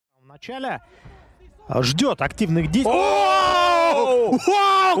начале ждет активных действий. О,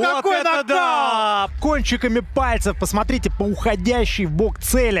 какой нокаут! Кончиками пальцев, посмотрите, по уходящей в бок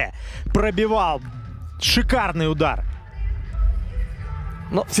цели пробивал. Шикарный удар.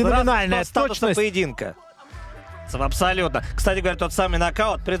 Ну, феноменальная точность поединка. Абсолютно. Кстати говоря, тот самый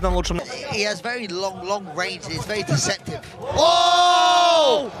нокаут признан лучшим. He has very long range. It's very deceptive.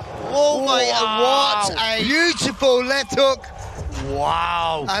 Oh! Oh my! What a beautiful left hook!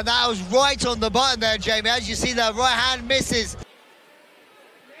 Wow! And that was right on the button there, Jamie. As you see, that right hand misses.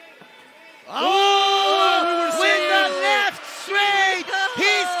 Oh! With the left straight,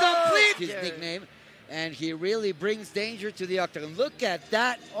 he's complete. His nickname, and he really brings danger to the octagon. Look at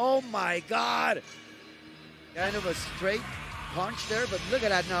that! Oh my God! Kind of a straight punch there, but look at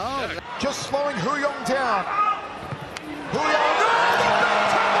that now. Just slowing Hu Yong down. Hu Yong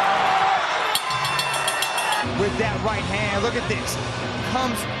with that right hand. Look at this.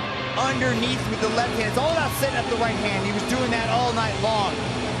 Comes underneath with the left hand. It's all about setting up the right hand. He was doing that all night long.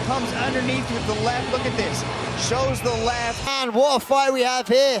 Comes underneath with the left. Look at this. Shows the left. And what a fight we have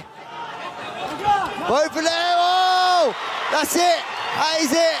here. Both of them. Oh! That's it. That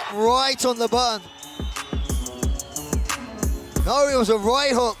is it. Right on the button. No, it was a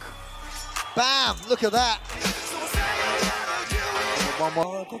right hook. Bam! Look at that. Quand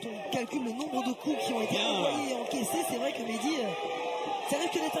on calcule le nombre de coups qui ont été envoyés et encaissés, c'est vrai que Mehdi, ça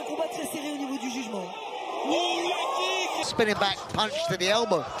risque d'être un combat très serré au niveau du jugement. Spinning back punch to the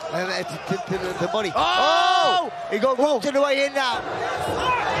elbow, to the body. Oh! He got rolled to the way in now.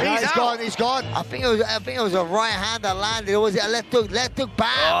 He's gone. He's gone. I think it was a right hand that landed. Or was it a left hook? Left hook.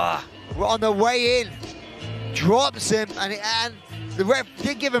 Bam! On the way in. Drops him, and the ref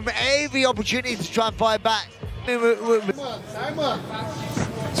did give him every opportunity to try and fight back.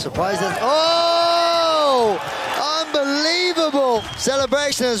 Surprised us. Oh! Unbelievable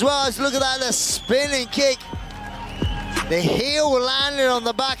celebration as well. Let's look at that, the spinning kick. The heel landed on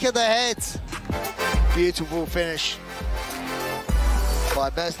the back of the head. Beautiful finish by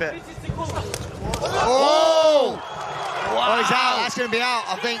Best. Oh! Wow. Oh, he's out. That's going to be out,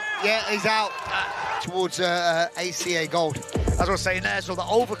 I think. Yeah, he's out. Towards ACA gold. As I was saying there, so the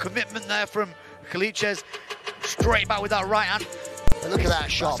overcommitment there from Kaliches. Straight back with that right hand. But look at that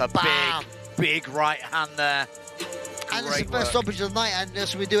shot. That's a bam. big right hand there. And it's the first stoppage of the night, and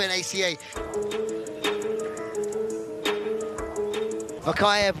that's what we do in ACA.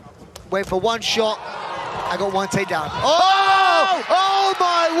 Vakayev went for one shot. I got one takedown. Oh! Oh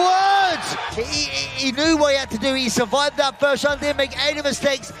my words! He knew what he had to do. He survived that first round, didn't make any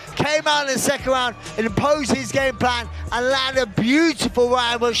mistakes, came out in the second round and imposed his game plan and landed a beautiful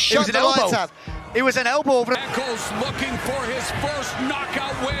round, but shut the lights up. It was an elbow over. Eccles looking for his first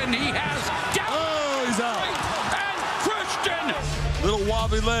knockout win. He has oh, he's out. And Christian! Little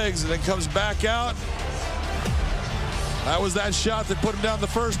wobbly legs and then comes back out. That was that shot that put him down the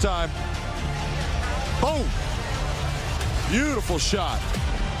first time. Boom! Beautiful shot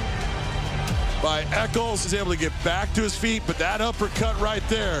by Eccles. He's able to get back to his feet, but that uppercut right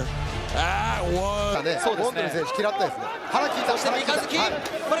there, that was...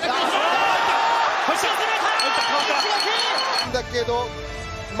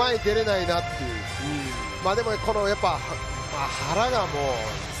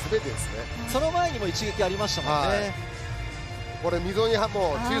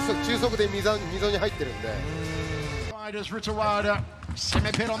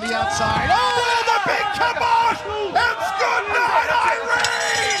 Semi-pit on the outside. Oh, the big kibosh! It's good night,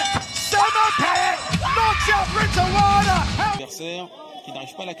 Irene! Semi-pit knocks out Ritawada! Adversaire qui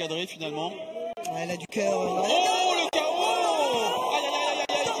n'arrive pas à la cadrer finalement. Elle a du cœur. Oh, le KO! Aïe, aïe, aïe, aïe,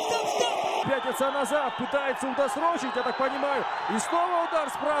 aïe. Пятится назад, пытается удосрочить, я так понимаю. И снова удар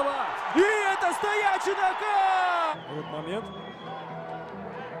справа. И это стоячий нокаут! Этот момент.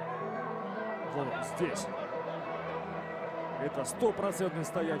 Вот здесь. Это стопроцентный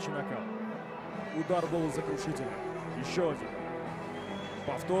стоячий нокаут. Удар был закрушительный. Еще один.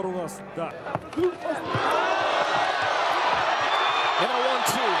 Повтор у нас, да. In a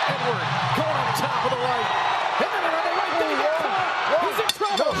 1-2, Edward going on top of the right. And then another right there. He's in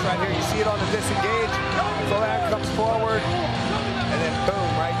trouble. Right here, you see it on the disengage. So that comes forward. And then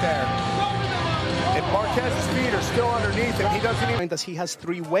boom, right there. And Marquez's feet are still underneath him. He doesn't even... He has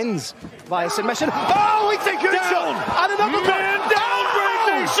 3 wins via submission. Oh, it's a good shot! And another man down, Brave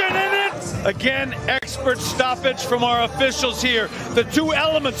Nation, and it's... Again, expert stoppage from our officials here. The two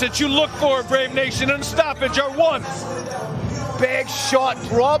elements that you look for, Brave Nation, in stoppage are one. Big shot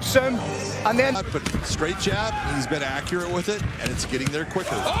drops him, and then... But straight jab, he's been accurate with it, and it's getting there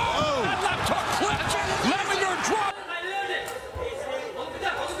quicker. Oh! Left hook clutch! Lavender drop!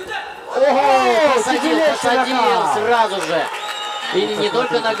 Ого, посадил сразу же. И не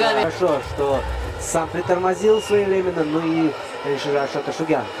только ногами. Хорошо, что сам притормозил своевременно, ну и Шата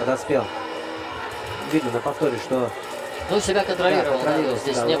Шугян подоспел. Видно на повторе, что... Ну, себя контролировал, да,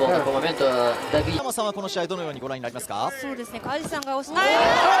 здесь не было такого момента добить.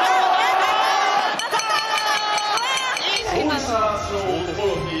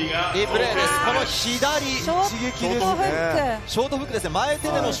いいプレーです。この左刺激ですね。ショートフックですね。前手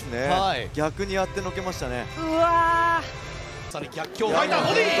での逆にやってのけましたね。うわさらに逆境ファイター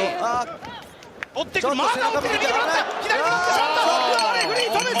ボディー。追ってくる。まだ追ってくる。左に乗って左に乗ってちょっとレフリ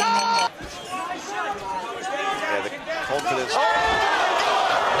ー止めた。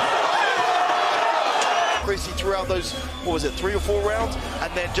Crazy throughout those, what was it, 3 or 4 rounds,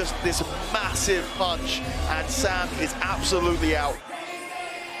 and then just this massive punch, and Sam is absolutely out.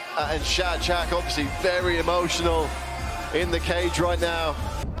 And Shad Chak obviously very emotional in the cage right now.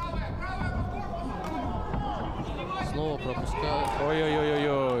 Снова пропускает.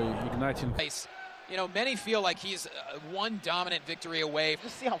 Ой-ой-ой-ой, Игнатин. You know, many feel like he's one dominant victory away.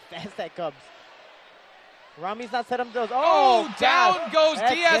 Just see how fast that comes. Rami's not set him those. Oh, down goes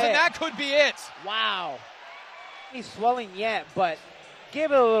Diaz, and that could be it. Wow. He's swelling yet, but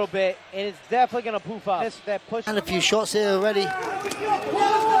give it a little bit, and it's definitely going to poof up. That push. And a few shots here already.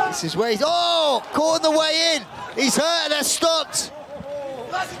 This is where he's... Oh! Caught on the way in. He's hurt and has stopped.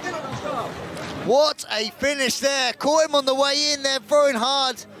 What a finish there. Caught him on the way in there, throwing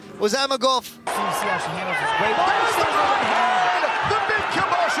hard. Was Amagov. The big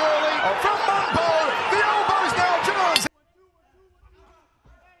kibosh early from Monpole. The elbows now, Jones.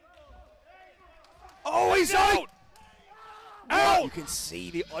 Oh, he's out! Out! You can see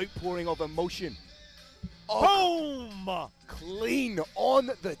the outpouring of emotion. Oh, boom! Clean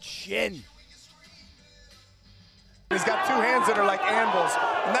on the chin. He's got two hands that are like anvils,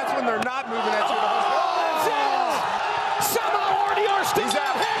 and that's when they're not moving at you. Somehow already are still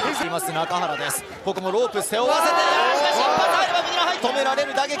out. います中原です。ここもロープ背負わせて、止められ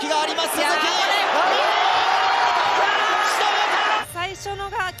る打撃があります。鈴木。最初の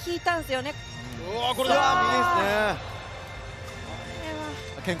が効いたんですよね。これだ。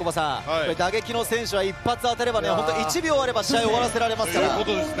ケンコバさん、これ打撃の選手は一発当てればね、本当1秒あれば試合を終わらせられますから。そういう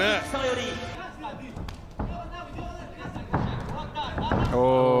ことですね。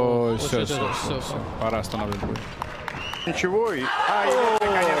Ой, все, пора останавливать. Ничего,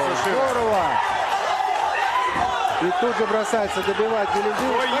 конечно, здорово! И тут же бросается добивать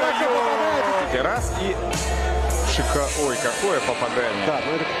Гелезин. Раз и ой, какое попадание. Да,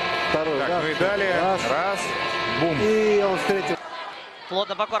 ну это второй. Так, ну и далее. Раз, бум. И он встретил.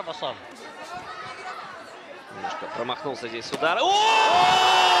 Плотно по корпусу. Немножко промахнулся здесь удар.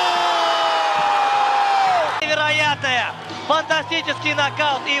 Невероятное! Фантастический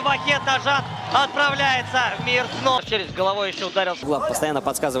нокаут, и Вахед Ажат отправляется в мир снов. Через головой еще ударился. Глав постоянно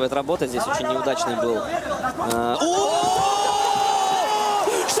подсказывает работа, здесь очень неудачный был.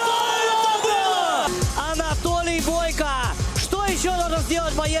 Анатолий Бойко! Что еще нужно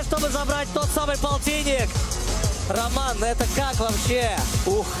сделать боец, чтобы забрать тот самый полтинник? Роман, это как вообще?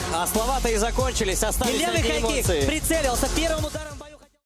 Ух, а слова-то и закончились, остались одни эмоции. Прицелился первым ударом.